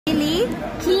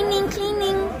Cleaning,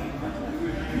 cleaning.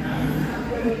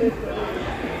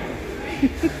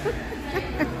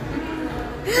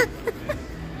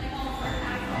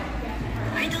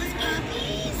 Are those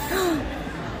puppies?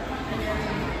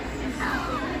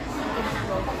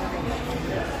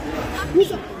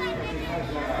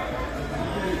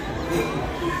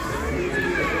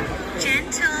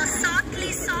 Gentle,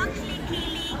 softly, softly,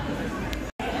 Kayleigh.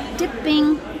 Dipping.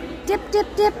 Dip,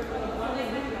 dip, dip.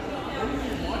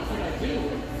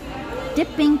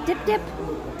 Dipping, dip, dip.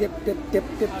 Dip, dip, dip,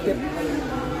 dip, dip.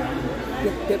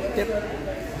 Dip, dip, dip.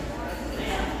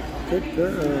 Good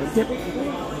girl. Dip.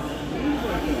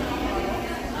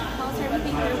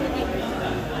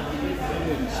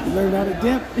 She learned how to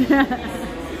dip.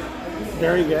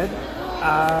 Very good.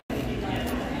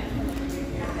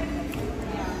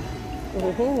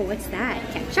 Oh, what's that?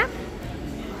 Ketchup?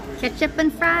 Ketchup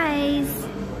and fries.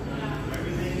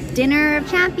 Dinner of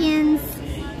champions.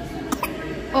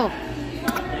 Oh.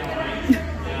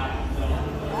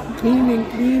 Cleaning,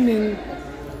 cleaning.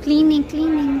 Cleaning,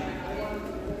 cleaning.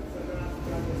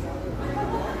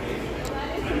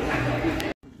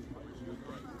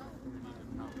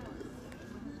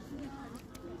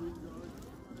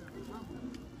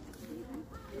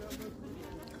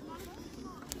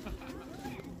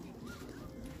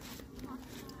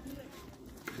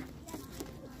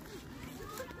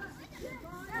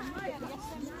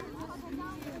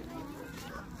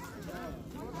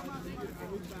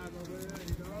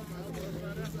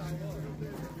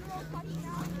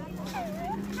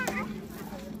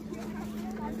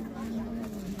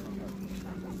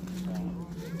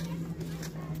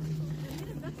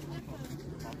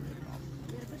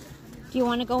 Do you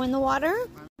want to go in the water?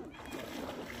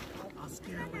 I'll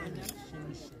scare away the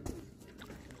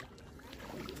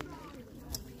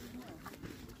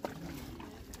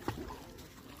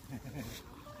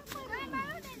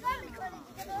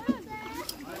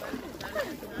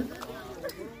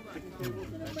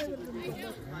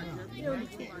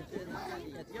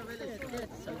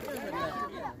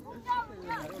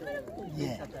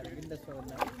yeah.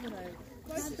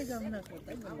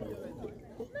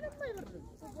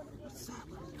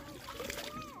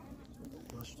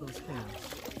 Wash those hands.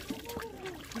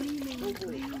 Cleaning,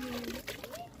 cleaning.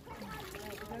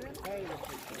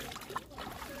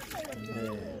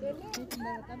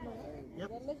 Yep.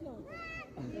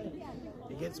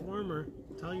 It gets warmer.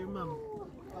 Tell your mom.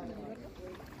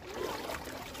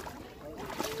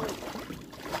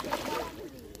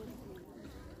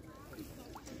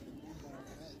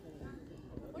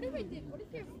 What if I did? What if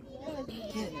you're...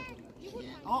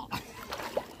 Oh!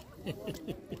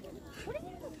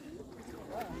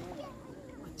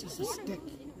 It's just a stick.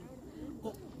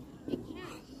 Oh.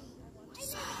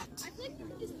 What's that? I feel like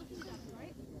you're just looking at us,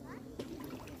 right?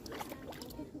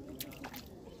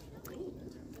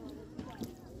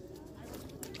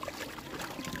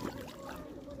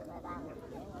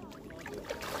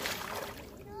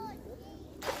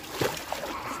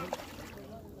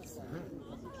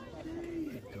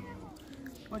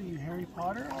 What are you, Harry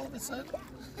Potter all of a sudden?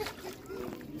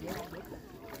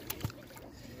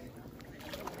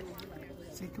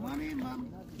 Say, come on in, Mom.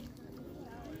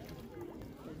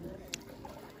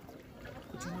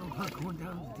 But you know about going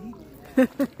down deep?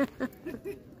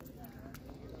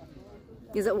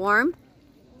 Is it warm?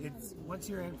 It's, once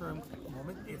you're in for a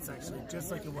moment, it's actually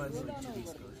just like it was like 2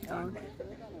 weeks ago. Oh.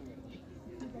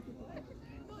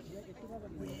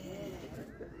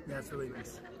 Yeah, it's really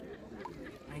nice.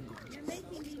 And gorgeous. You're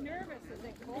making me nervous. Is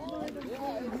it cold? It's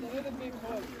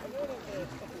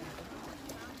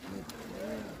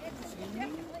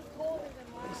definitely colder than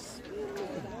last year.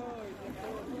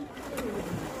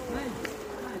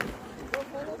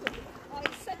 Oh,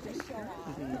 he's such a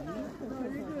show-off.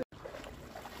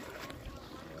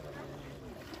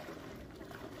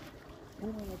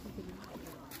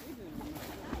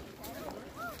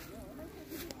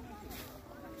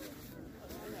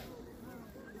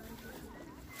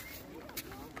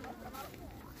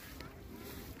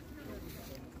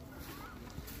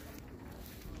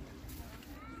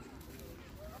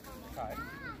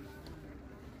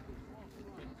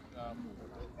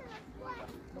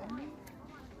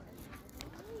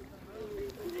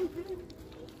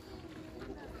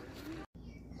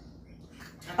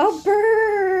 Oh,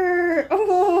 brr!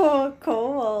 Oh,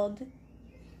 cold.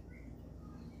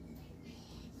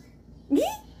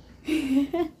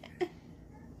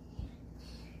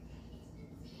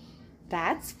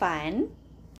 That's fun.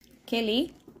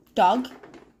 Kayleigh, dog.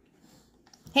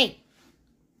 Hey.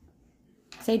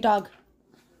 Say dog.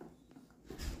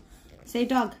 Say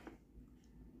dog.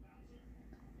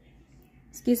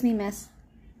 Excuse me, miss.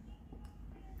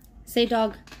 Say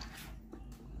dog.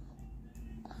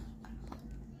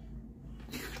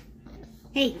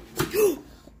 Hey.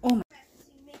 Oh my.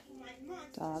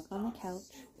 Dog on the couch.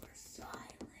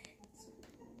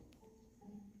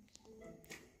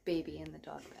 Baby in the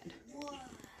dog bed.